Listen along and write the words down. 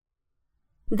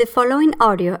The following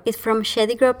audio is from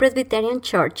Shady Grove Presbyterian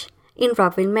Church in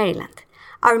Rockville, Maryland.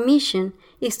 Our mission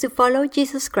is to follow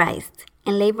Jesus Christ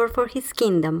and labor for His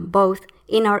kingdom both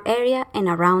in our area and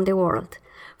around the world.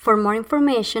 For more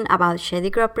information about Shady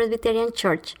Grove Presbyterian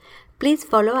Church, please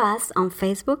follow us on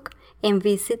Facebook and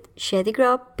visit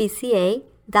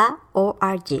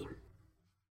shadygrovepca.org.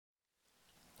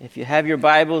 If you have your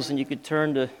Bibles and you could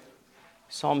turn to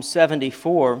Psalm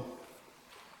 74,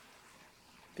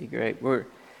 be great. We're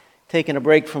taking a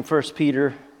break from 1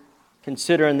 Peter,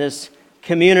 considering this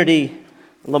community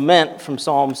lament from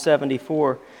Psalm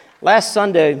 74. Last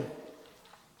Sunday,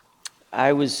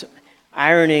 I was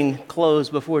ironing clothes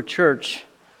before church,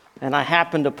 and I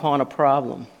happened upon a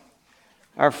problem.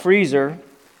 Our freezer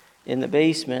in the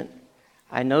basement,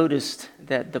 I noticed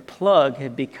that the plug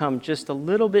had become just a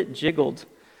little bit jiggled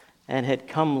and had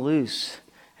come loose.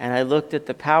 And I looked at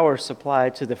the power supply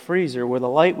to the freezer where the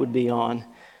light would be on,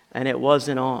 and it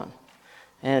wasn't on.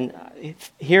 And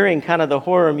hearing kind of the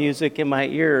horror music in my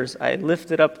ears, I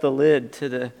lifted up the lid to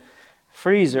the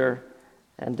freezer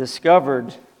and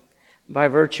discovered, by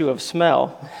virtue of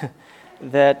smell,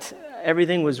 that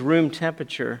everything was room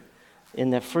temperature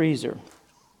in the freezer.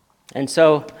 And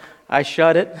so I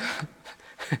shut it,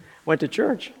 went to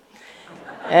church.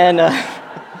 And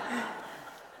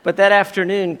but that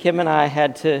afternoon, Kim and I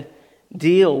had to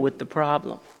deal with the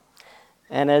problem.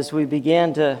 And as we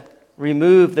began to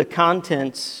remove the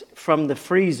contents from the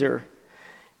freezer,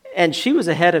 and she was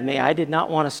ahead of me. I did not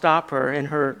want to stop her in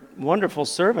her wonderful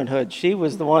servanthood. She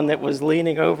was the one that was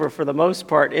leaning over for the most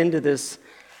part into this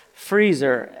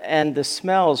freezer, and the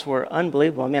smells were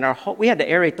unbelievable. I mean, we had to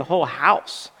aerate the whole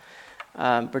house,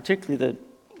 particularly the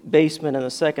basement and the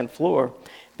second floor,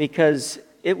 because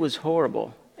it was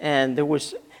horrible. And there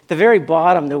was, at the very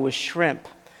bottom, there was shrimp,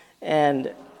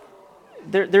 and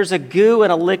there's a goo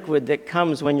and a liquid that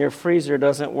comes when your freezer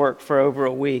doesn't work for over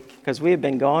a week, because we had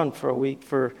been gone for a week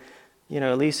for,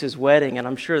 Elisa's wedding, and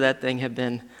I'm sure that thing had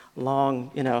been long,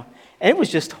 and it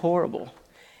was just horrible.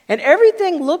 And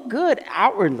everything looked good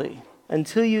outwardly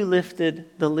until you lifted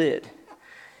the lid.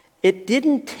 It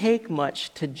didn't take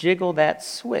much to jiggle that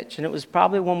switch, and it was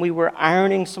probably when we were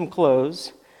ironing some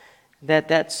clothes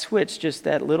that switch, just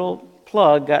that little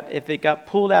plug, if it got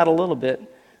pulled out a little bit,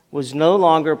 was no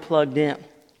longer plugged in.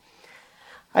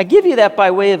 I give you that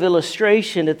by way of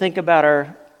illustration to think about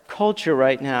our culture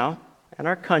right now and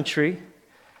our country,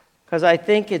 because I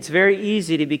think it's very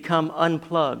easy to become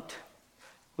unplugged.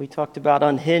 We talked about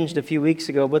unhinged a few weeks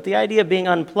ago, but the idea of being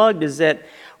unplugged is that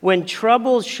when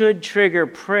troubles should trigger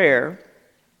prayer,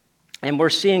 and we're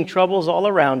seeing troubles all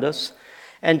around us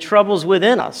and troubles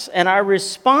within us, and our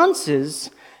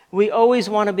responses, we always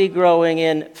want to be growing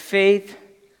in faith,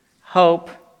 hope,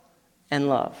 and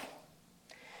love.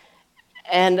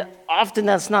 And often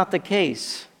that's not the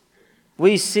case.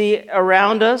 We see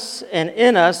around us and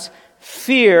in us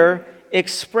fear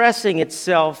expressing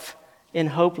itself in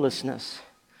hopelessness.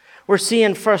 We're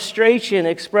seeing frustration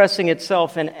expressing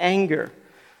itself in anger,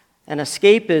 and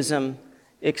escapism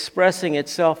expressing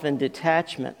itself in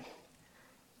detachment.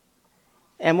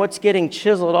 And what's getting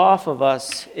chiseled off of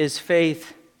us is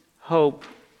faith, hope,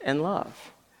 and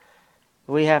love.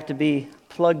 We have to be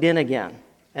plugged in again.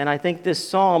 And I think this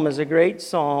psalm is a great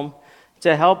psalm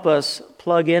to help us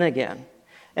plug in again.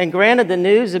 And granted, the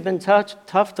news has been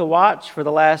tough to watch for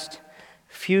the last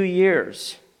few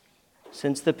years.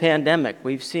 Since the pandemic,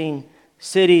 we've seen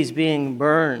cities being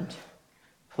burned,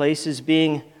 places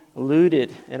being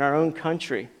looted in our own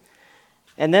country.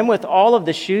 And then with all of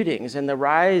the shootings and the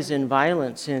rise in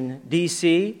violence in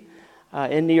D.C.,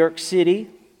 in New York City,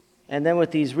 and then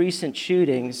with these recent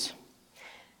shootings,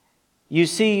 you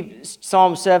see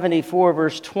Psalm 74,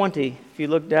 verse 20. If you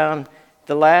look down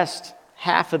the last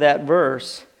half of that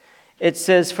verse, it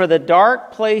says, "For the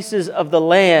dark places of the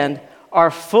land are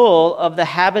full of the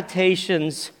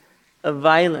habitations of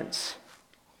violence."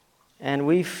 And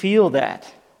we feel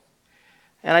that.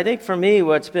 And I think for me,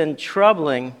 what's been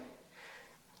troubling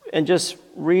in just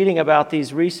reading about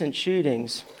these recent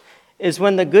shootings is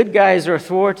when the good guys are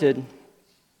thwarted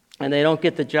and they don't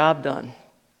get the job done.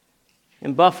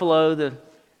 In Buffalo,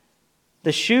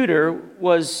 the shooter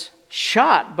was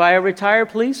shot by a retired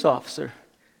police officer.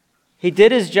 He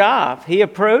did his job. He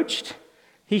approached,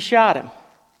 he shot him.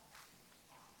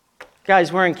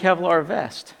 Guy's wearing Kevlar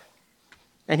vest,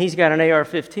 and he's got an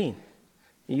AR-15.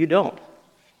 You don't.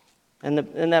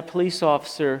 And that police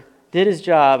officer did his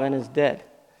job and is dead.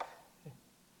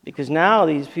 Because now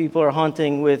these people are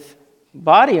hunting with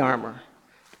body armor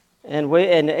and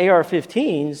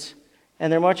AR-15s,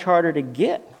 and they're much harder to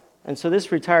get. And so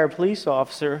this retired police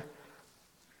officer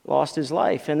lost his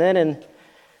life. And then in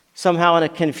somehow in a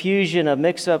confusion, a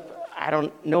mix-up. I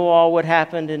don't know all what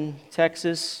happened in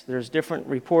Texas. There's different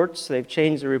reports. They've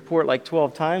changed the report like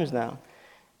 12 times now.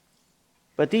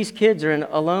 But these kids are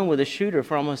alone with a shooter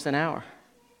for almost an hour.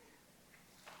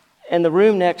 And the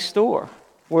room next door,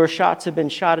 where shots have been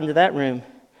shot into that room,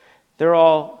 they're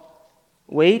all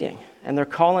waiting, and they're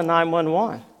calling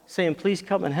 911, saying, please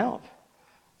come and help.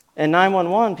 And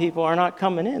 911 people are not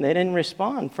coming in. They didn't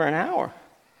respond for an hour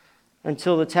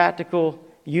until the tactical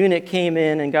unit came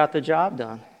in and got the job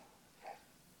done.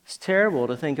 It's terrible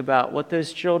to think about what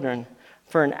those children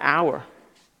for an hour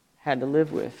had to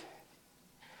live with.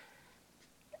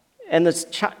 And the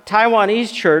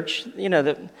Taiwanese church,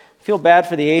 feel bad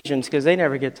for the Asians because they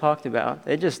never get talked about.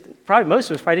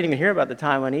 Most of us probably didn't even hear about the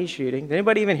Taiwanese shooting. Did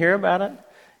anybody even hear about it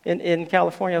in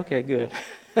California? Okay, good.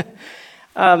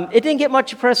 It didn't get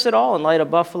much press at all in light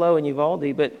of Buffalo and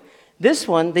Uvalde, but this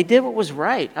one, they did what was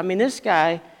right. I mean, this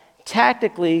guy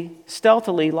tactically,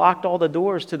 stealthily locked all the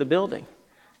doors to the building,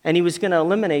 and he was going to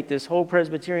eliminate this whole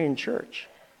Presbyterian church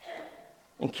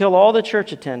and kill all the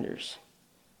church attenders.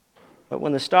 But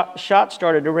when the shot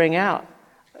started to ring out,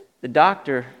 the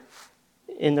doctor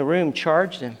in the room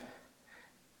charged him,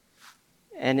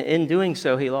 and in doing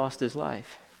so, he lost his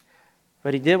life.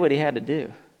 But he did what he had to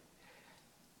do.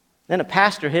 Then a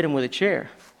pastor hit him with a chair.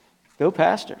 Go,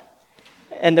 pastor.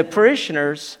 And the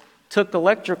parishioners took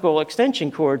electrical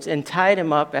extension cords and tied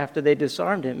him up after they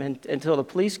disarmed him until the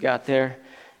police got there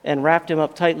and wrapped him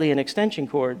up tightly in extension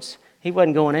cords. He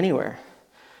wasn't going anywhere.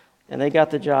 And they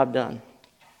got the job done.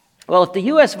 Well, if the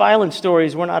U.S. violence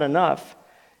stories were not enough,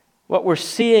 what we're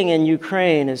seeing in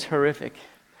Ukraine is horrific.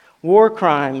 War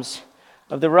crimes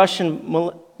of the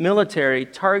Russian military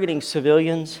targeting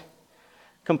civilians,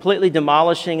 completely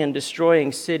demolishing and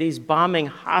destroying cities, bombing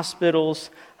hospitals,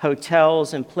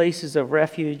 hotels, and places of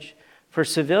refuge for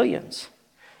civilians.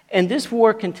 And this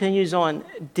war continues on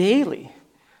daily.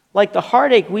 Like the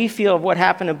heartache we feel of what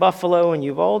happened in Buffalo and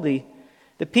Uvalde,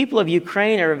 the people of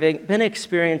Ukraine have been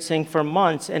experiencing for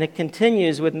months, and it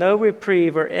continues with no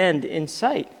reprieve or end in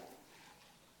sight.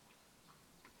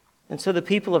 And so the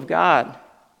people of God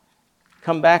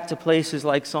come back to places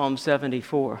like Psalm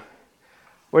 74,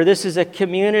 where this is a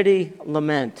community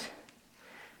lament.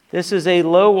 This is a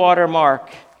low water mark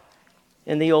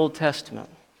in the Old Testament.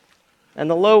 And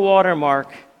the low water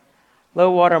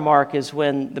mark is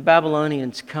when the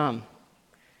Babylonians come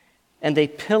and they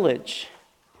pillage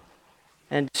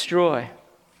and destroy.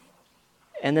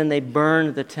 And then they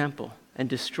burned the temple and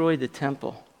destroyed the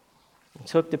temple and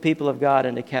took the people of God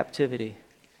into captivity.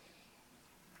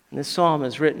 And this psalm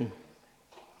is written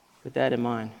with that in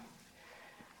mind.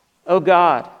 O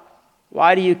God,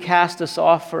 why do you cast us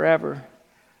off forever?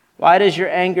 Why does your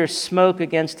anger smoke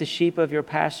against the sheep of your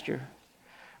pasture?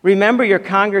 Remember your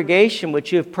congregation,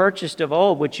 which you have purchased of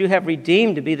old, which you have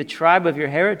redeemed to be the tribe of your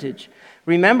heritage.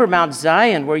 Remember Mount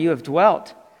Zion, where you have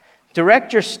dwelt.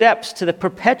 Direct your steps to the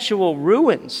perpetual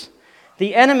ruins.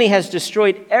 The enemy has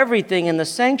destroyed everything in the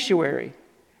sanctuary.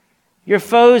 Your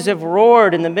foes have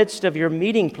roared in the midst of your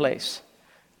meeting place.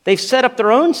 They've set up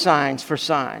their own signs for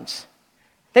signs.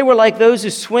 They were like those who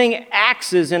swing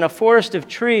axes in a forest of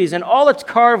trees, and all its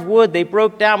carved wood they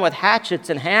broke down with hatchets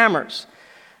and hammers.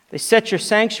 They set your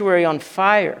sanctuary on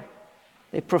fire.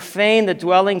 They profaned the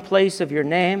dwelling place of your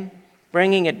name,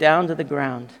 bringing it down to the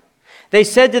ground. They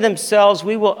said to themselves,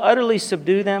 we will utterly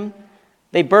subdue them.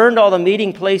 They burned all the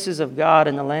meeting places of God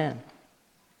in the land.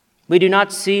 We do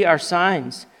not see our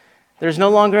signs. There's no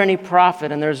longer any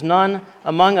prophet, and there's none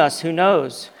among us who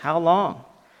knows. How long?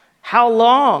 How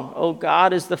long, O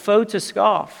God, is the foe to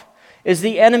scoff? Is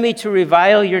the enemy to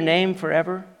revile your name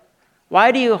forever?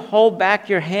 Why do you hold back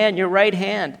your hand, your right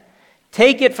hand?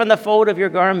 Take it from the fold of your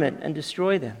garment and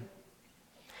destroy them.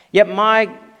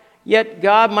 Yet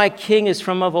God, my King, is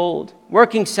from of old,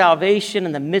 working salvation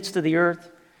in the midst of the earth.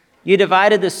 You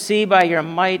divided the sea by your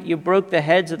might. You broke the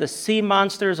heads of the sea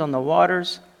monsters on the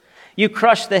waters. You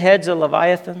crushed the heads of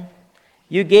Leviathan.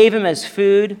 You gave him as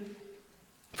food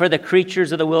for the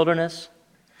creatures of the wilderness.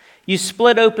 You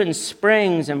split open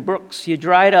springs and brooks. You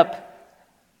dried up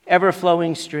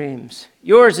ever-flowing streams.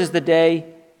 Yours is the day,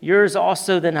 yours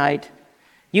also the night.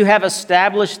 You have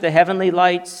established the heavenly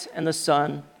lights and the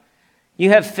sun. You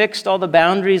have fixed all the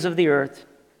boundaries of the earth.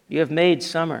 You have made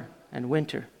summer and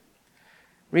winter.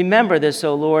 Remember this,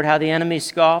 O Lord, how the enemy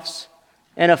scoffs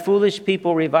and a foolish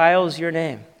people reviles your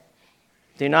name.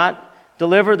 Do not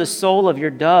deliver the soul of your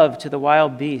dove to the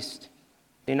wild beast.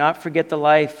 Do not forget the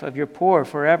life of your poor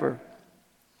forever.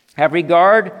 Have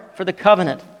regard for the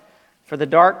covenant, for the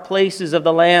dark places of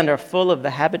the land are full of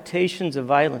the habitations of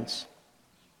violence.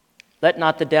 Let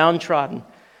not the downtrodden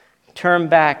turn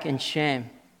back in shame.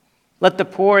 Let the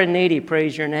poor and needy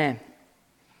praise your name.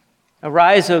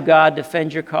 Arise, O God,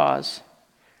 defend your cause.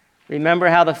 Remember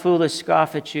how the foolish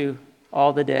scoff at you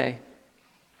all the day.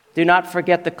 Do not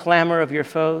forget the clamor of your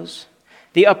foes,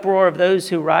 the uproar of those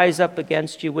who rise up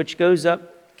against you, which goes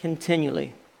up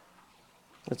continually.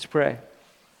 Let's pray.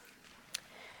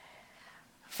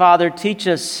 Father, teach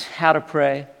us how to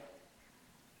pray.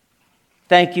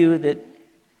 Thank you that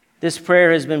this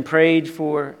prayer has been prayed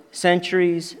for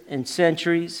centuries and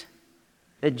centuries,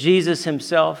 that Jesus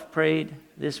himself prayed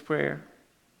this prayer.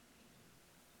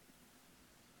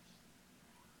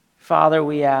 Father,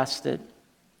 we ask that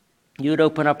you would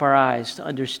open up our eyes to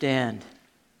understand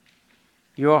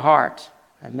your heart,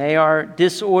 and may our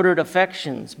disordered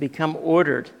affections become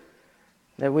ordered,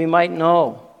 that we might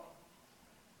know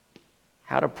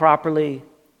how to properly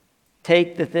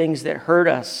take the things that hurt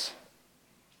us,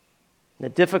 the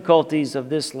difficulties of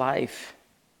this life,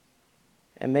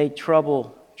 and may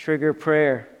trouble trigger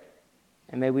prayer,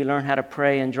 and may we learn how to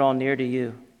pray and draw near to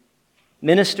you.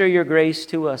 Minister your grace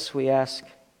to us, we ask.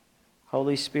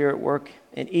 Holy Spirit, work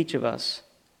in each of us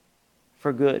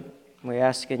for good. We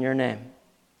ask in your name.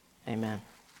 Amen.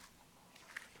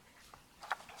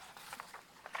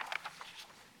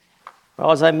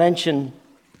 Well, as I mentioned,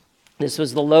 this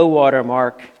was the low water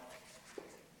mark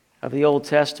of the Old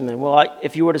Testament. Well,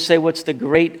 if you were to say what's the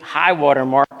great high water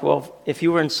mark, well, if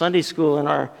you were in Sunday school in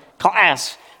our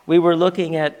class, we were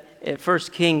looking at 1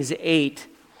 Kings 8.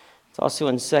 It's also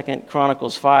in 2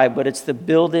 Chronicles 5, but it's the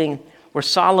building where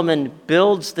Solomon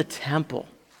builds the temple.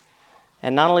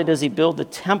 And not only does he build the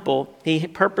temple, he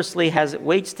purposely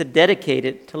waits to dedicate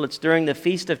it till it's during the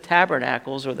Feast of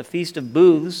Tabernacles or the Feast of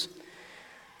Booths.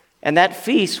 And that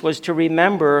feast was to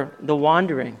remember the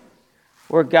wandering,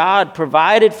 where God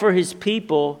provided for his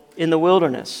people in the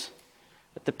wilderness.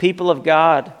 But the people of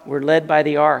God were led by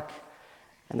the ark,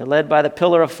 and they're led by the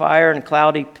pillar of fire and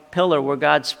cloudy pillar where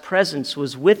God's presence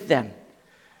was with them.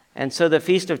 And so the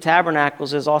Feast of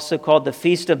Tabernacles is also called the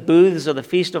Feast of Booths or the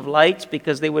Feast of Lights,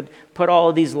 because they would put all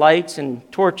of these lights and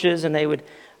torches, and they would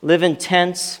live in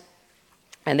tents,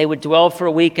 and they would dwell for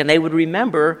a week, and they would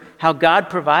remember how God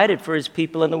provided for his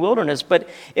people in the wilderness. But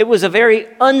it was a very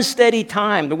unsteady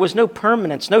time. There was no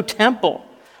permanence, no temple.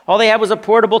 All they had was a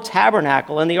portable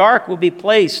tabernacle, and the ark would be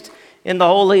placed in the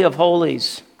Holy of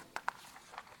Holies.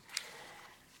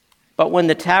 But when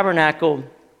the tabernacle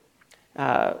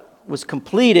was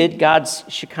completed, God's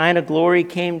Shekinah glory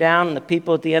came down, and the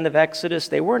people at the end of Exodus,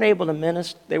 they weren't able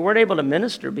to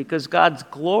minister because God's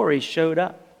glory showed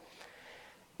up.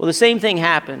 Well, the same thing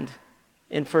happened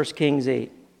in 1 Kings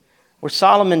 8, where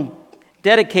Solomon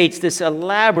dedicates this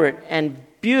elaborate and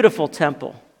beautiful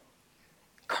temple,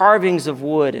 carvings of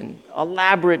wood and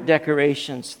elaborate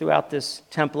decorations throughout this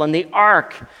temple. And the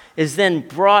ark is then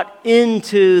brought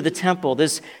into the temple,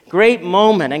 this great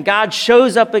moment. And God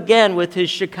shows up again with his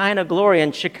Shekinah glory.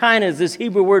 And Shekinah is this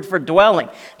Hebrew word for dwelling,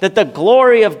 that the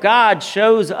glory of God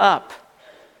shows up.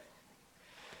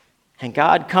 And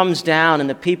God comes down, and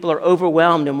the people are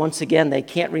overwhelmed. And once again, they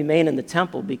can't remain in the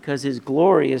temple because his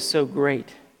glory is so great.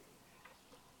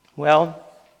 Well,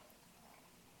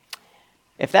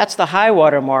 if that's the high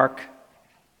water mark,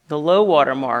 the low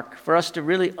water mark, for us to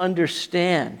really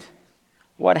understand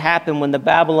what happened when the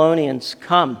Babylonians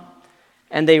come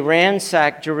and they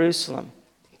ransacked Jerusalem,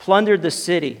 plundered the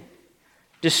city,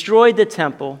 destroyed the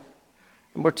temple,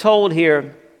 and we're told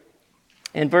here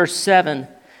in verse 7,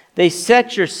 they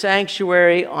set your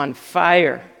sanctuary on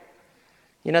fire.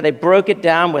 You know, they broke it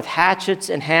down with hatchets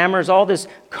and hammers, all this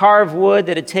carved wood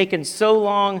that had taken so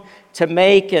long to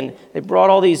make, and they brought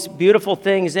all these beautiful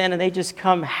things in, and they just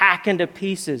come hacking to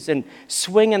pieces and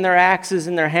swinging their axes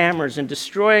and their hammers and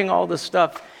destroying all the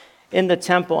stuff in the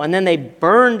temple, and then they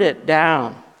burned it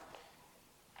down.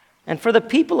 And for the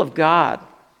people of God,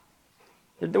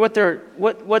 what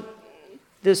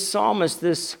this psalmist,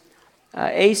 this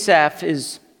Asaph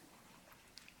is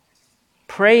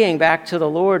praying back to the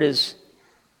Lord is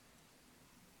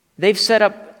they've set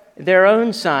up their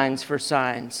own signs for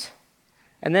signs.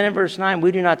 And then in verse 9,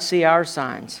 we do not see our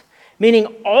signs. Meaning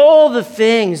all the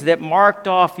things that marked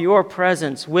off your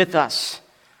presence with us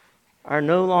are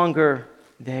no longer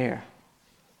there.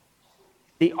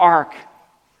 The ark,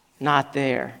 not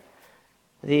there.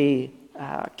 The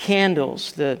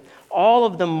candles, all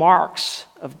of the marks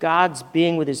of God's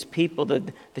being with his people,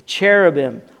 the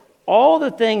cherubim, all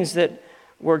the things that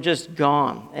were just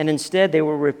gone. And instead they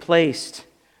were replaced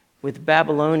with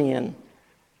Babylonian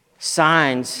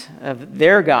signs of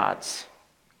their gods.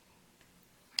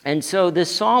 And so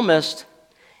this psalmist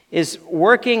is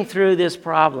working through this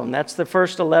problem. That's the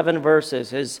first 11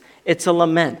 verses. It's a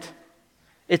lament.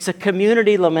 It's a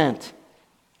community lament.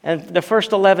 And the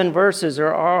first 11 verses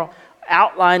are all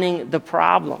outlining the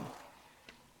problem.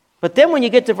 But then when you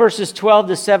get to verses 12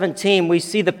 to 17, we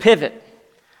see the pivot.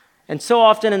 And so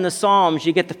often in the Psalms,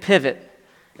 you get the pivot.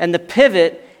 And the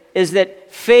pivot is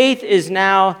that faith is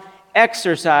now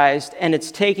exercised and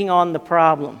it's taking on the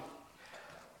problem.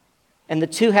 And the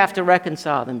two have to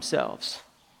reconcile themselves.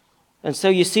 And so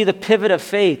you see the pivot of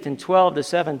faith in 12 to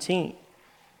 17.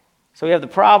 So we have the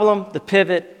problem, the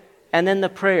pivot, and then the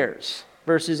prayers.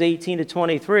 Verses 18 to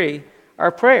 23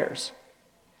 are prayers.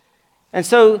 And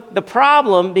so the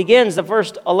problem begins, the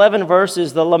first 11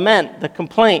 verses, the lament, the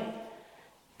complaint,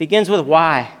 begins with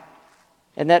why.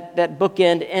 And that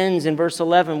bookend ends in verse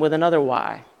 11 with another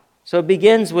why. So it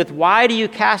begins with, why do you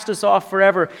cast us off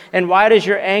forever? And why does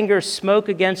your anger smoke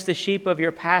against the sheep of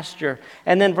your pasture?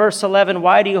 And then verse 11,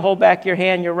 why do you hold back your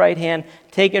hand, your right hand,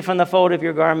 take it from the fold of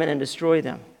your garment and destroy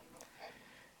them?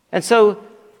 And so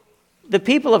the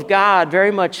people of God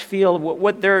very much feel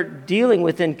what they're dealing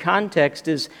with in context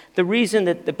is the reason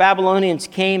that the Babylonians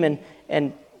came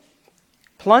and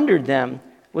plundered them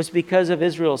was because of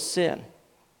Israel's sin.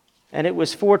 And it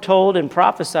was foretold and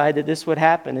prophesied that this would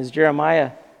happen, as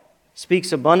Jeremiah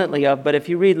speaks abundantly of. But if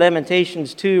you read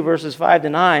Lamentations 2, verses 5 to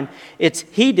 9, it's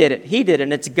he did it,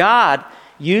 and it's God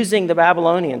using the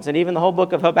Babylonians. And even the whole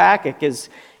book of Habakkuk is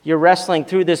you're wrestling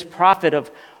through this prophet of,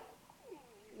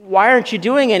 why aren't you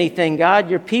doing anything, God?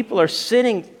 Your people are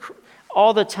sinning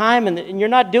all the time, and you're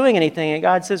not doing anything. And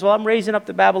God says, well, I'm raising up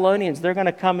the Babylonians. They're going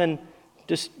to come and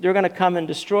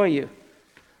destroy you.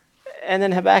 And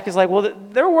then Habakkuk is like, well,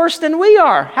 they're worse than we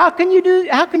are. How can you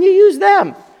use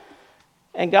them?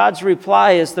 And God's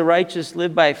reply is, the righteous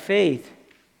live by faith,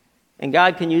 and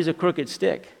God can use a crooked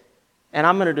stick. And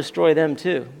I'm going to destroy them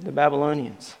too, the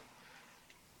Babylonians.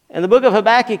 And the book of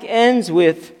Habakkuk ends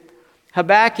with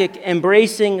Habakkuk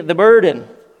embracing the burden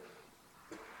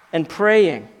and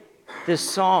praying this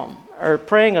psalm, or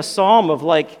praying a psalm of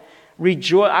like,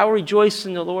 I will rejoice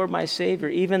in the Lord my Savior,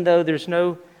 even though there's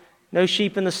no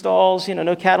sheep in the stalls,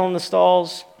 no cattle in the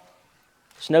stalls,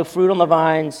 there's no fruit on the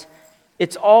vines.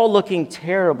 It's all looking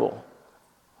terrible,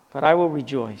 but I will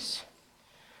rejoice.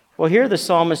 Well, here the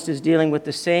psalmist is dealing with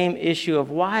the same issue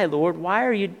of, why, Lord? Why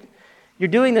are you're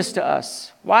doing this to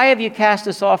us? Why have you cast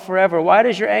us off forever? Why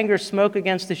does your anger smoke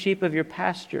against the sheep of your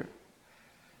pasture?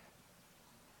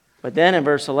 But then in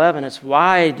verse 11, it's,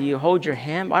 why do you hold your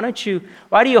hand? Why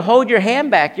do you hold your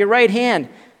hand back, your right hand?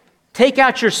 Take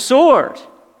out your sword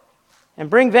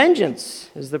and bring vengeance,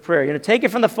 is the prayer. You're going to take it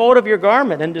from the fold of your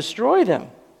garment and destroy them.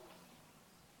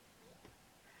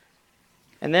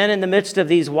 And then in the midst of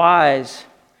these whys,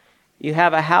 you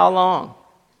have a how long,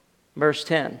 verse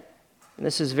 10. And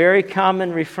this is a very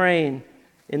common refrain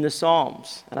in the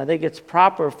Psalms. And I think it's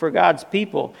proper for God's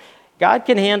people. God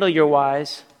can handle your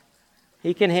whys.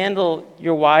 He can handle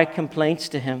your why complaints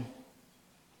to him.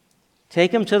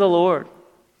 Take them to the Lord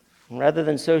rather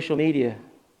than social media.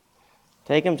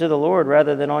 Take them to the Lord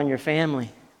rather than on your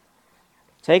family.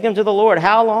 Take them to the Lord.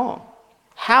 How long?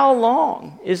 How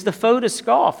long is the foe to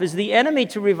scoff? Is the enemy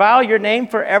to revile your name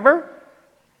forever?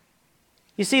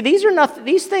 You see,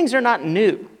 these things are not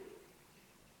new.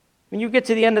 When you get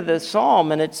to the end of the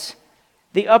psalm, and it's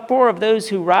the uproar of those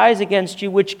who rise against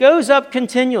you, which goes up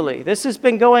continually. This has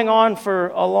been going on for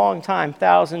a long time,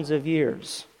 thousands of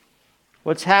years.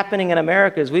 What's happening in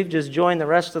America is we've just joined the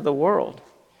rest of the world,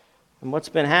 and what's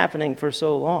been happening for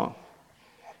so long.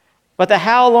 But the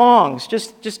how longs,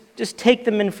 just take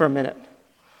them in for a minute.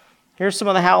 Here's some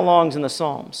of the how longs in the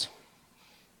Psalms.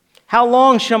 How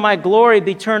long shall my glory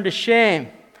be turned to shame?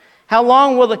 How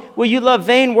long will you love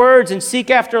vain words and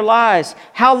seek after lies?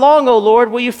 How long, O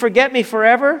Lord, will you forget me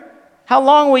forever? How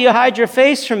long will you hide your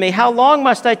face from me? How long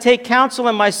must I take counsel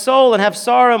in my soul and have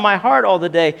sorrow in my heart all the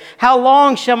day? How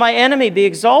long shall my enemy be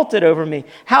exalted over me?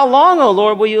 How long, O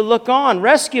Lord, will you look on?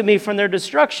 Rescue me from their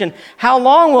destruction. How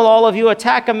long will all of you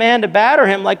attack a man to batter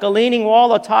him like a leaning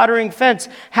wall, a tottering fence?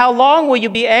 How long will you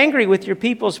be angry with your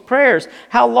people's prayers?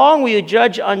 How long will you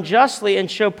judge unjustly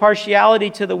and show partiality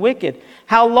to the wicked?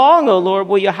 How long, O Lord,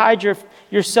 will you hide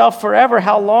yourself forever?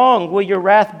 How long will your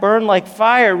wrath burn like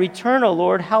fire? Return, O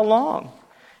Lord, how long?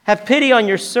 Have pity on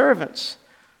your servants.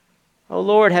 O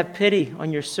Lord, have pity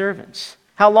on your servants.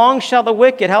 How long shall the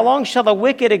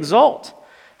wicked exult?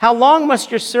 How long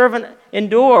must your servant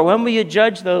endure? When will you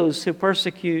judge those who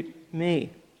persecute me?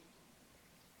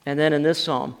 And then in this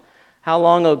psalm, how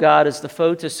long, O God, is the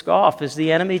foe to scoff? Is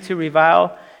the enemy to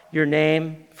revile your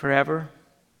name forever?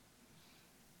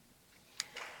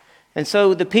 And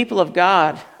so the people of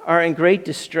God are in great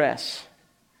distress.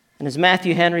 And as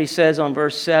Matthew Henry says on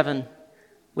verse 7,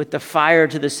 with the fire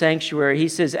to the sanctuary. He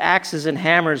says axes and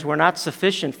hammers were not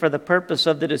sufficient for the purpose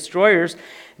of the destroyers.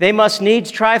 They must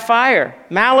needs try fire.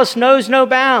 Malice knows no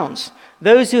bounds.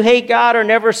 Those who hate God are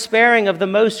never sparing of the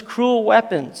most cruel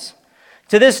weapons.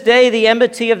 To this day, the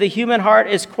enmity of the human heart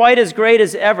is quite as great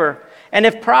as ever. And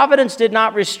if providence did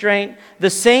not restrain, the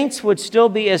saints would still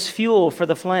be as fuel for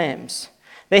the flames.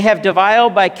 They have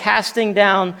defiled by casting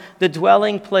down the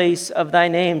dwelling place of thy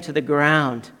name to the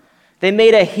ground. They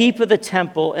made a heap of the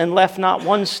temple and left not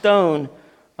one stone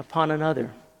upon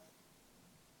another.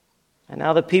 And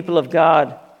now the people of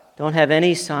God don't have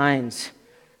any signs.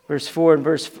 Verse 4 and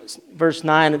verse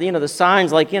 9, the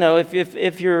signs like,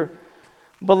 if your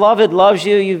beloved loves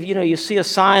you, you see a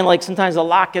sign like sometimes a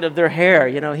locket of their hair,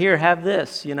 here, have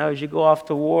this, as you go off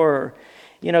to war.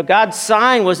 God's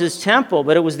sign was his temple,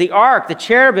 but it was the ark, the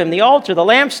cherubim, the altar, the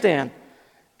lampstand.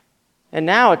 And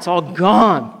now it's all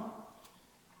gone.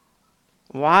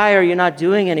 Why are you not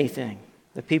doing anything?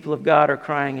 The people of God are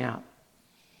crying out.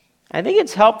 I think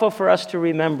it's helpful for us to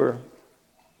remember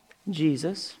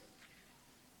Jesus.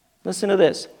 Listen to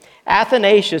this.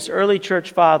 Athanasius, early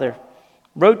church father,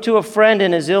 wrote to a friend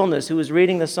in his illness who was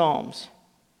reading the Psalms.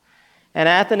 And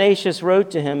Athanasius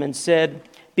wrote to him and said,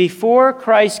 before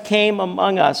Christ came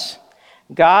among us,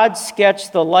 God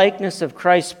sketched the likeness of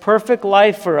Christ's perfect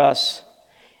life for us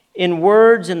in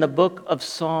words in the book of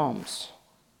Psalms.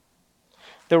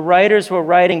 The writers were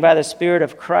writing by the Spirit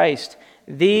of Christ.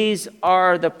 These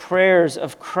are the prayers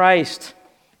of Christ.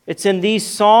 It's in these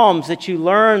Psalms that you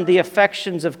learn the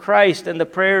affections of Christ and the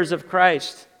prayers of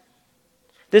Christ.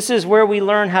 This is where we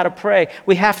learn how to pray.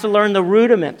 We have to learn the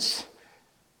rudiments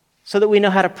so that we know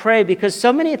how to pray, because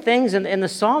so many things in the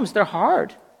Psalms, they're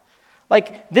hard.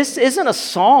 Like, this isn't a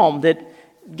psalm that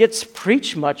gets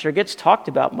preached much or gets talked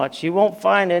about much. You won't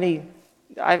find any.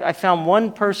 I found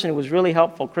one person who was really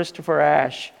helpful, Christopher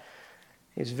Ash.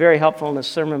 He was very helpful in this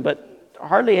sermon, but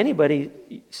hardly anybody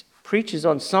preaches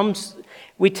on some.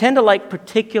 We tend to like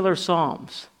particular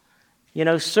psalms,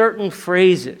 certain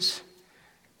phrases.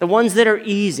 The ones that are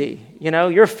easy,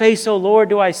 your face, O Lord,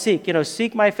 do I seek.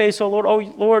 Seek my face, O Lord. Oh,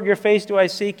 Lord, your face do I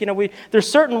seek. There's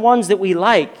certain ones that we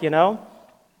like,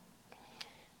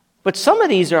 But some of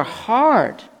these are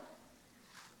hard.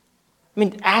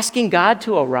 Asking God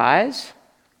to arise.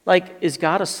 Like, is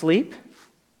God asleep?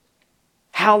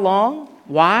 How long?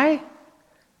 Why?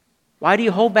 Why do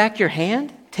you hold back your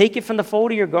hand? Take it from the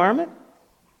fold of your garment?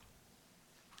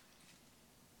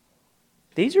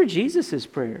 These are Jesus'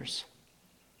 prayers.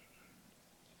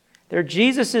 They're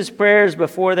Jesus' prayers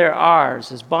before they're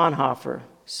ours, as Bonhoeffer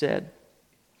said.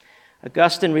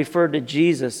 Augustine referred to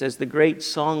Jesus as the great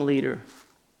song leader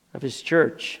of his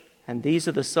church, and these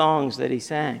are the songs that he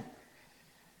sang.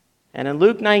 And in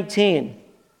Luke 19,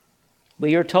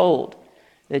 we are told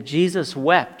that Jesus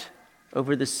wept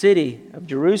over the city of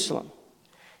Jerusalem.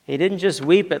 He didn't just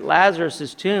weep at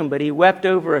Lazarus' tomb, but he wept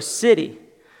over a city.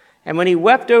 And when he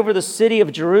wept over the city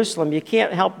of Jerusalem, you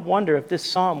can't help wonder if this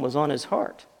psalm was on his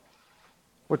heart.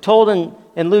 We're told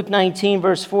in Luke 19,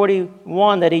 verse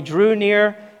 41, that he drew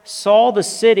near, saw the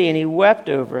city, and he wept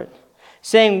over it,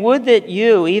 saying, would that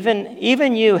you, even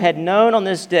you, had known on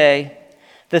this day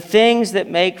the things that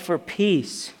make for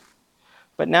peace.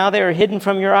 But now they are hidden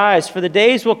from your eyes, for the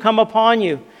days will come upon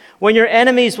you when your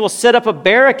enemies will set up a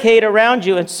barricade around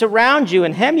you and surround you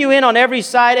and hem you in on every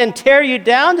side and tear you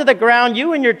down to the ground,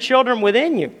 you and your children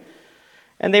within you.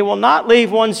 And they will not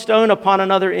leave one stone upon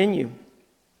another in you,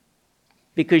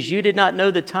 because you did not know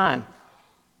the time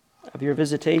of your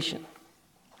visitation.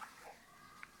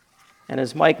 And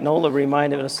as Mike Nola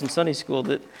reminded us in Sunday school,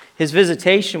 that his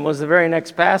visitation was the very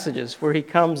next passages where he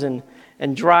comes and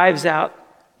drives out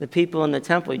the people in the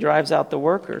temple. He drives out the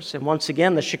workers. And once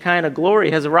again, the Shekinah glory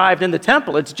has arrived in the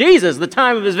temple. It's Jesus, the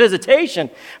time of his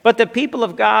visitation. But the people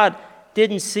of God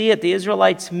didn't see it. The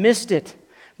Israelites missed it.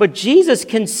 But Jesus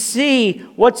can see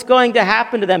what's going to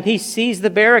happen to them. He sees the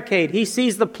barricade. He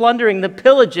sees the plundering, the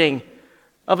pillaging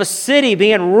of a city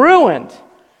being ruined.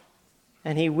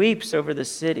 And he weeps over the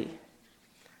city.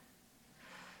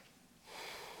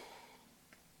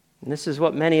 And this is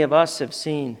what many of us have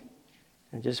seen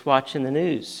and just watching the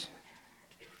news.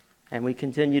 And we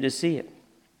continue to see it.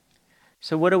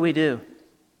 So what do?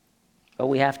 Well,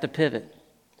 we have to pivot.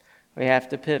 We have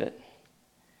to pivot.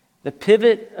 The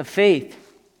pivot of faith.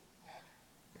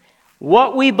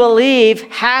 What we believe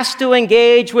has to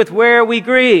engage with where we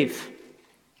grieve.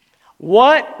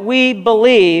 What we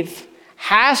believe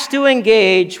has to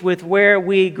engage with where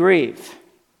we grieve.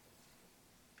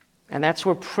 And that's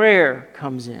where prayer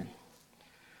comes in.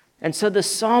 And so the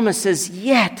psalmist says,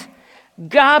 yet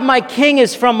God my King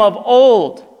is from of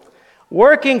old.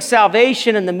 working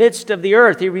salvation in the midst of the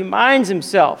earth. He reminds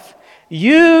himself,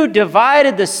 you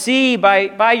divided the sea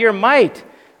by your might.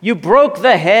 You broke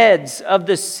the heads of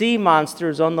the sea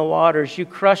monsters on the waters. You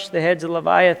crushed the heads of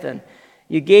Leviathan.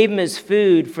 You gave him his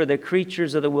food for the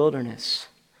creatures of the wilderness.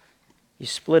 You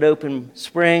split open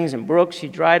springs and brooks. You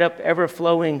dried up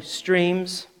ever-flowing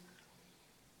streams.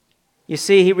 You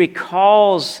see, he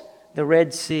recalls the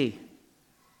Red Sea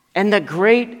and the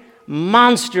great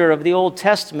monster of the Old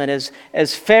Testament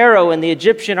as Pharaoh and the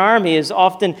Egyptian army is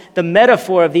often the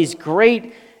metaphor of these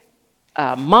great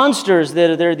monsters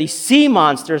that are these sea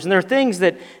monsters, and they're things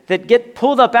that get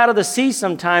pulled up out of the sea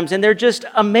sometimes, and they're just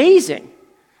amazing.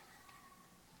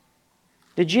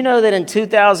 Did you know that in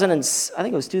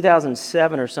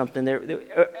 2007 or something,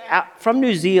 from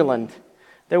New Zealand,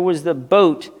 there was the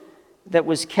boat that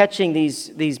was catching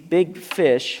these big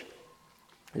fish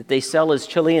that they sell as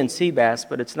Chilean sea bass,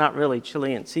 but it's not really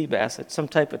Chilean sea bass. It's some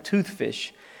type of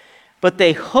toothfish. But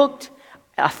they hooked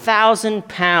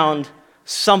 1,000-pound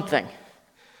something,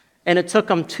 and it took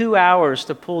them 2 hours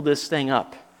to pull this thing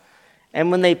up. And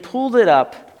when they pulled it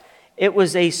up, it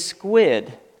was a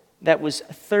squid that was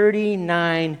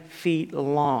 39 feet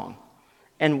long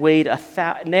and weighed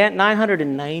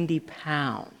 990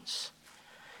 pounds.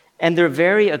 And they're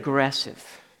very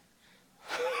aggressive.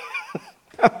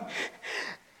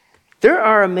 There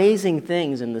are amazing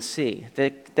things in the sea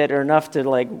that are enough to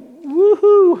like,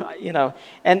 woohoo, you know.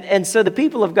 And so the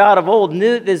people of God of old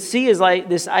knew the sea is like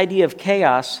this idea of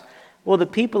chaos. Well, the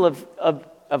people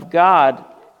of God,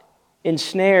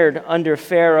 ensnared under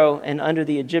Pharaoh and under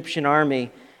the Egyptian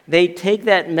army, they take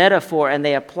that metaphor and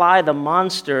they apply the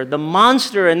monster. The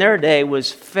monster in their day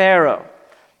was Pharaoh,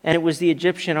 and it was the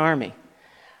Egyptian army.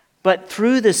 But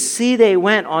through the sea they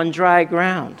went on dry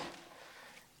ground.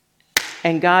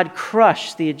 And God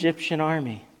crushed the Egyptian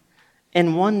army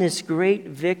and won this great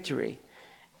victory.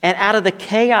 And out of the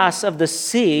chaos of the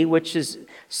sea, which is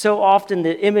so often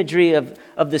the imagery of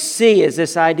the sea is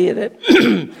this idea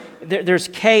that there's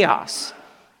chaos.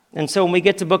 And so when we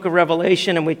get to the book of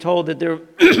Revelation and we're told that there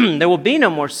will be no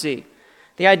more sea,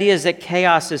 the idea is that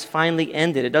chaos is finally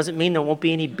ended. It doesn't mean there won't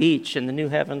be any beach in the new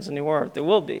heavens and new earth. There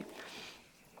will be.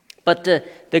 But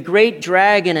the great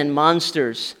dragon and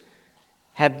monsters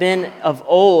have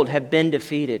been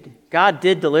defeated. God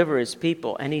did deliver his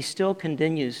people, and he still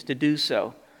continues to do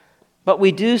so. But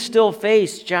we do still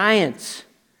face giants.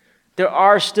 There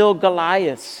are still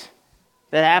Goliaths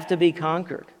that have to be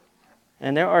conquered.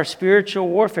 And there are spiritual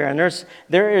warfare. And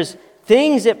there is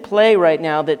things at play right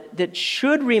now that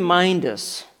should remind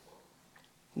us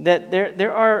that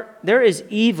there is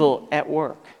evil at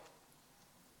work.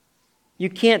 You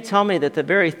can't tell me that the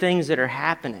very things that are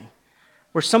happening,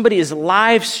 where somebody is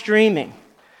live streaming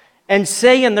and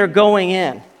saying they're going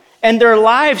in, and they're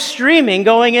live streaming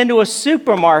going into a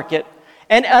supermarket,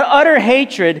 and utter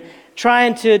hatred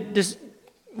trying to just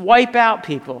wipe out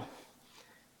people.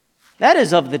 That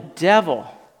is of the devil.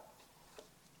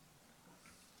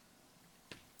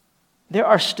 There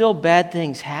are still bad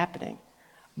things happening,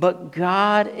 but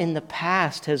God in the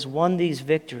past has won these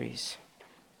victories.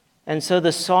 And so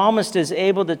the psalmist is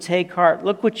able to take heart.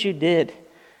 Look what you did.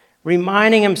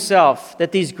 Reminding himself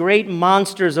that these great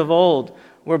monsters of old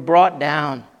were brought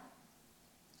down.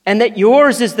 And that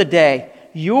yours is the day,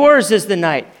 yours is the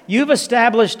night. You've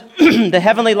established the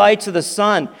heavenly lights of the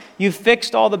sun. You've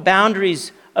fixed all the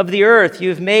boundaries of the earth.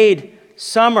 You've made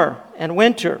summer and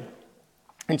winter.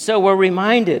 And so we're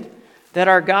reminded that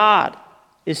our God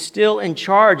is still in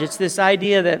charge. It's this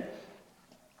idea that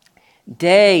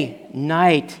day,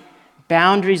 night,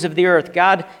 boundaries of the earth.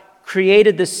 God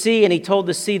created the sea, and he told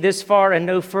the sea this far and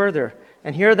no further.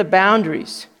 And here are the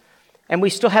boundaries. And we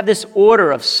still have this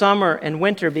order of summer and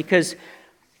winter, because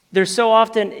there's so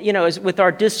often, as with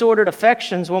our disordered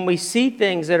affections, when we see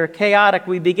things that are chaotic,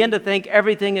 we begin to think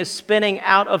everything is spinning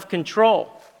out of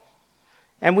control.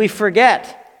 And we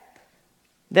forget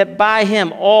that by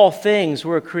him all things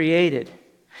were created.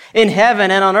 In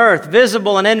heaven and on earth,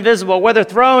 visible and invisible, whether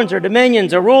thrones or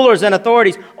dominions or rulers and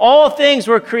authorities, all things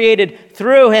were created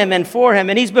through him and for him.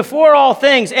 And he's before all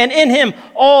things, and in him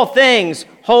all things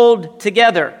hold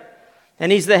together.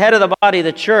 And he's the head of the body,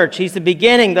 the church. He's the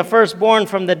beginning, the firstborn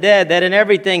from the dead, that in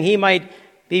everything he might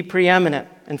be preeminent.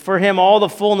 And for him all the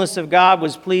fullness of God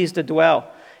was pleased to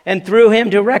dwell. And through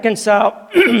him to reconcile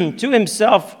to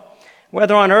himself,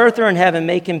 whether on earth or in heaven,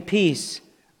 making peace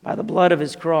by the blood of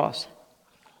his cross.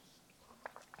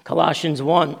 Colossians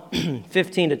 1,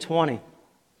 15 to 20.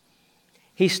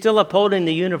 He's still upholding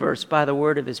the universe by the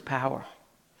word of his power.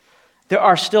 There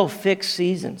are still fixed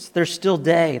seasons. There's still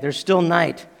day. There's still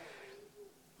night.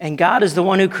 And God is the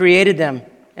one who created them,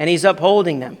 and he's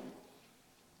upholding them.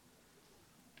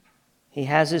 He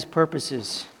has his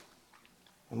purposes,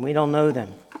 and we don't know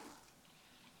them.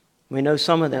 We know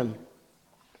some of them.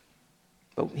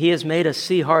 But he has made us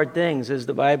see hard things, as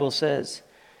the Bible says.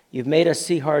 You've made us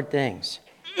see hard things.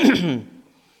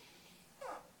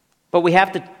 But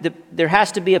there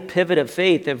has to be a pivot of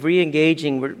faith, of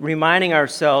re-engaging, reminding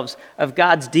ourselves of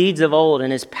God's deeds of old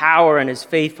and his power and his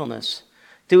faithfulness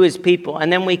to his people.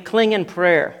 And then we cling in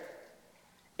prayer.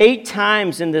 8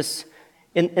 times in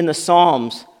the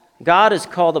Psalms, God is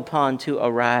called upon to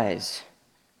arise.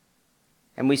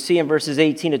 And we see in verses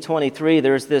 18 to 23,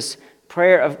 there's this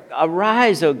prayer of,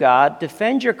 arise, O God,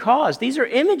 defend your cause. These are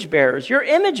image bearers. You're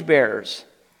image bearers.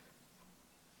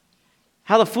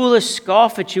 How the foolish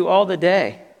scoff at you all the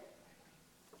day.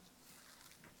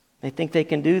 They think they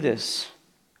can do this,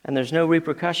 and there's no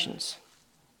repercussions.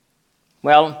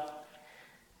 Well,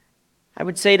 I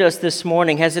would say to us this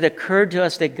morning, has it occurred to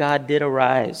us that God did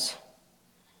arise?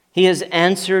 He has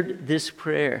answered this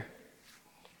prayer.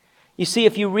 You see,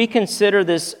 if you reconsider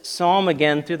this psalm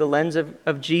again through the lens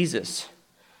of Jesus,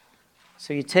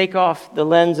 so you take off the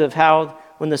lens of how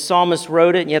when the psalmist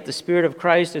wrote it, and yet the Spirit of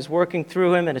Christ is working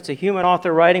through him, and it's a human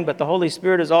author writing, but the Holy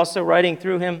Spirit is also writing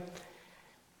through him.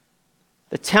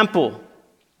 The temple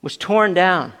was torn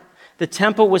down. The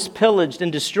temple was pillaged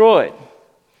and destroyed.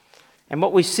 And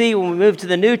what we see when we move to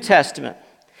the New Testament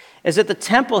is that the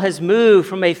temple has moved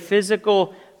from a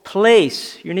physical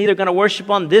place. You're neither going to worship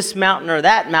on this mountain or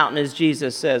that mountain, as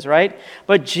Jesus says, right?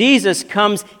 But Jesus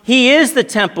comes, he is the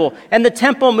temple, and the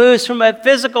temple moves from a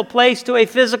physical place to a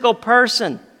physical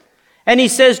person. And he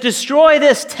says, destroy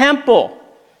this temple,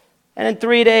 and in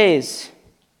 3 days,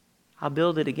 I'll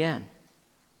build it again.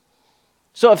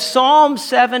 So if Psalm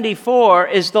 74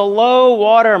 is the low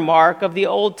water mark of the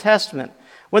Old Testament,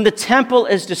 when the temple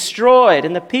is destroyed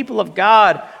and the people of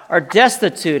God are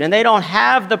destitute and they don't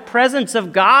have the presence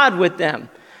of God with them,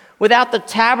 without the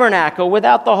tabernacle,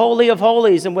 without the Holy of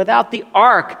Holies, and without the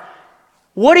ark,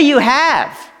 what do you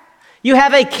have? You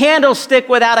have a candlestick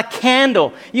without a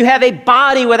candle. You have a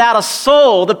body without a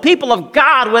soul. The people of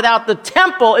God without the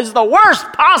temple is the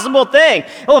worst possible thing.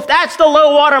 Well, if that's the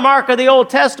low water mark of the Old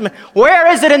Testament,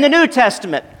 where is it in the New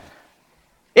Testament?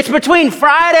 It's between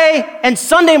Friday and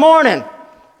Sunday morning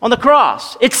on the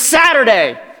cross. It's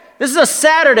Saturday. This is a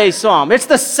Saturday psalm. It's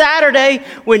the Saturday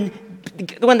when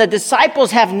the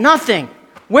disciples have nothing.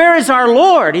 Where is our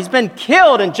Lord? He's been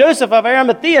killed, and Joseph of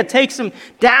Arimathea takes him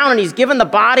down, and he's given the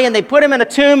body, and they put him in a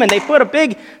tomb, and they put a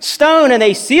big stone, and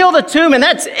they seal the tomb, and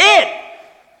that's it.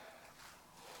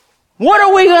 What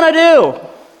are we going to do?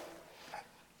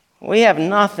 We have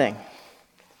nothing.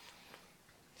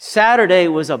 Saturday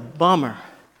was a bummer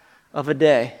of a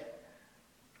day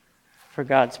for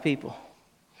God's people.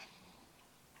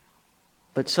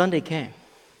 But Sunday came.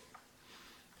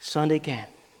 Sunday came.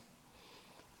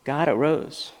 God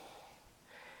arose.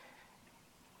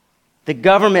 The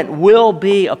government will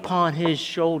be upon his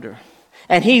shoulder,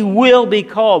 and he will be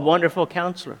called Wonderful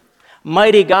Counselor,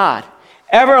 Mighty God,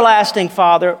 Everlasting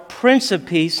Father, Prince of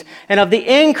Peace, and of the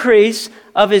increase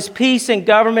of his peace and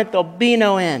government there'll be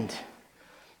no end.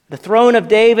 The throne of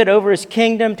David over his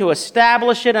kingdom, to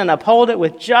establish it and uphold it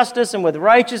with justice and with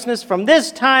righteousness from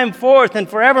this time forth and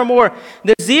forevermore.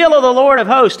 The zeal of the Lord of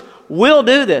hosts will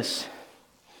do this.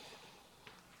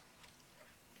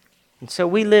 And so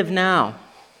we live now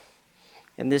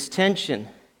in this tension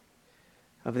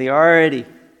of the already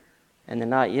and the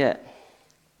not yet.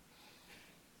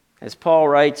 As Paul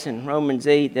writes in Romans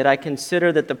 8, that I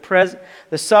consider that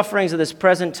the sufferings of this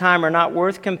present time are not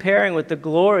worth comparing with the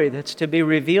glory that's to be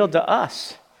revealed to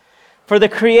us. For the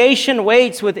creation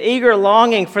waits with eager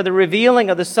longing for the revealing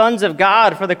of the sons of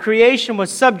God. For the creation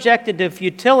was subjected to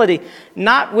futility,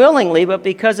 not willingly, but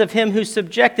because of him who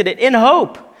subjected it, in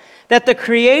hope that the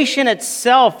creation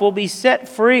itself will be set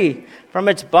free from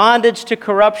its bondage to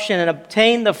corruption and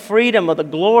obtain the freedom of the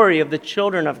glory of the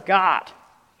children of God.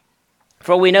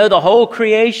 For we know the whole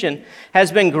creation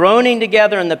has been groaning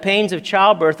together in the pains of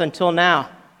childbirth until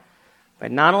now.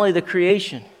 But not only the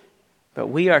creation, but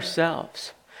we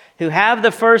ourselves, who have the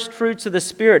first fruits of the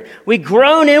Spirit, we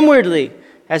groan inwardly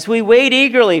as we wait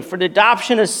eagerly for the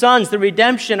adoption as sons, the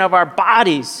redemption of our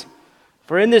bodies.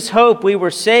 For in this hope we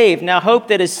were saved. Now hope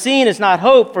that is seen is not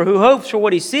hope, for who hopes for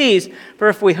what he sees? For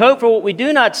if we hope for what we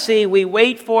do not see, we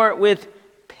wait for it with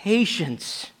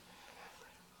patience.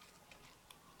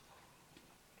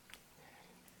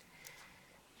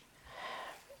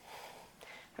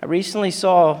 I recently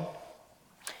saw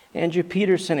Andrew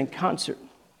Peterson in concert.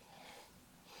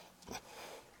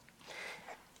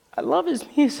 I love his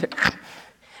music.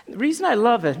 The reason I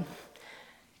love it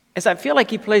is I feel like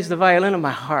he plays the violin in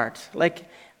my heart. Like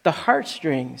the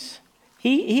heartstrings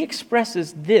He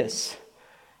expresses this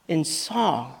in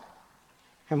song,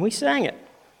 and we sang it.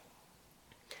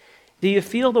 Do you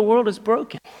feel the world is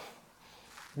broken?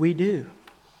 We do.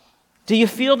 Do you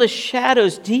feel the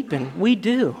shadows deepen? We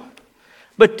do.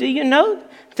 But do you know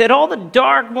that all the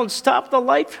dark won't stop the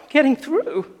light from getting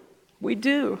through? We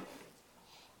do.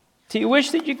 Do you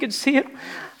wish that you could see it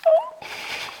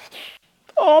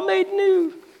all made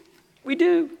new? We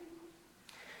do.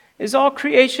 Is all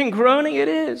creation groaning? It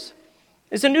is.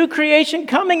 Is a new creation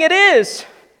coming? It is.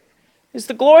 Is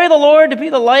the glory of the Lord to be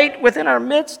the light within our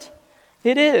midst?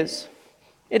 It is.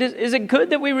 Is it good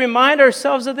that we remind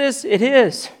ourselves of this? It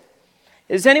is.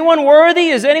 Is anyone worthy?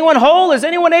 Is anyone whole? Is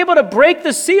anyone able to break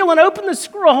the seal and open the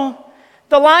scroll?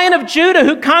 The Lion of Judah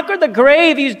who conquered the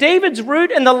grave. He's David's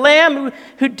root and the Lamb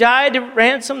who died to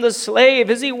ransom the slave.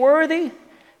 Is he worthy?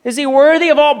 Is he worthy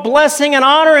of all blessing and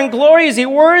honor and glory? Is he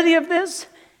worthy of this?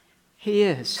 He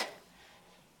is.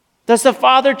 Does the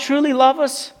Father truly love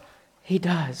us? He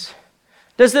does.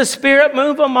 Does the Spirit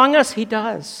move among us? He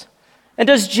does. And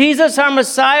does Jesus, our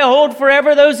Messiah, hold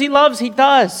forever those he loves? He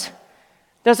does.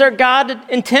 Does our God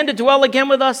intend to dwell again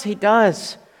with us? He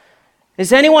does.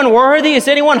 Is anyone worthy? Is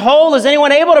anyone whole? Is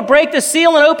anyone able to break the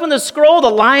seal and open the scroll? The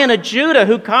Lion of Judah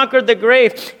who conquered the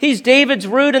grave. He's David's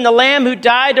root and the Lamb who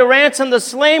died to ransom the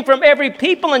slain from every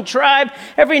people and tribe,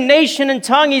 every nation and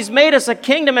tongue. He's made us a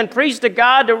kingdom and priest to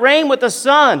God to reign with the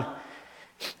Son.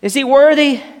 Is he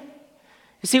worthy?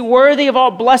 Is he worthy of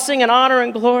all blessing and honor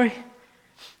and glory?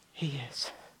 He is.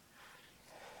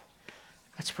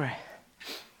 Let's pray.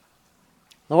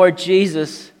 Lord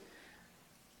Jesus,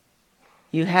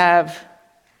 you have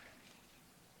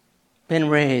been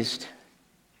raised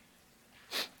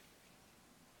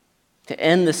to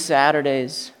end the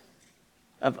Saturdays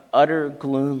of utter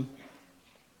gloom.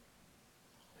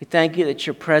 We thank you that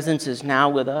your presence is now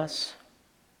with us.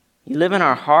 You live in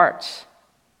our hearts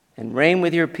and reign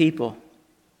with your people.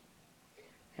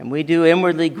 And we do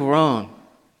inwardly groan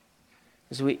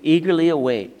as we eagerly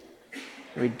await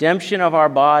the redemption of our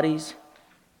bodies,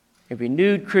 a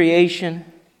renewed creation,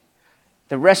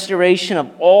 the restoration of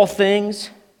all things.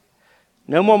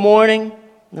 No more mourning,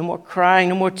 no more crying,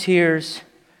 no more tears,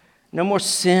 no more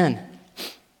sin.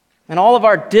 And all of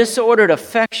our disordered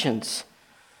affections,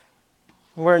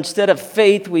 where instead of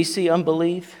faith we see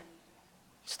unbelief,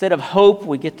 instead of hope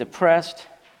we get depressed,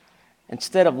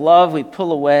 instead of love we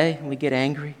pull away and we get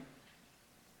angry.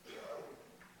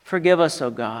 Forgive us, O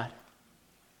God.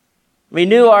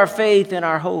 Renew our faith and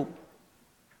our hope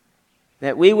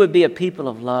that we would be a people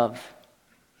of love.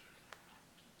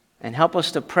 And help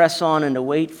us to press on and to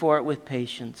wait for it with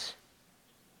patience.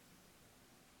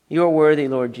 You are worthy,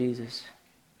 Lord Jesus.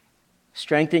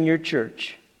 Strengthen your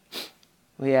church.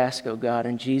 We ask, O God,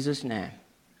 in Jesus' name.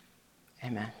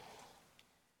 Amen.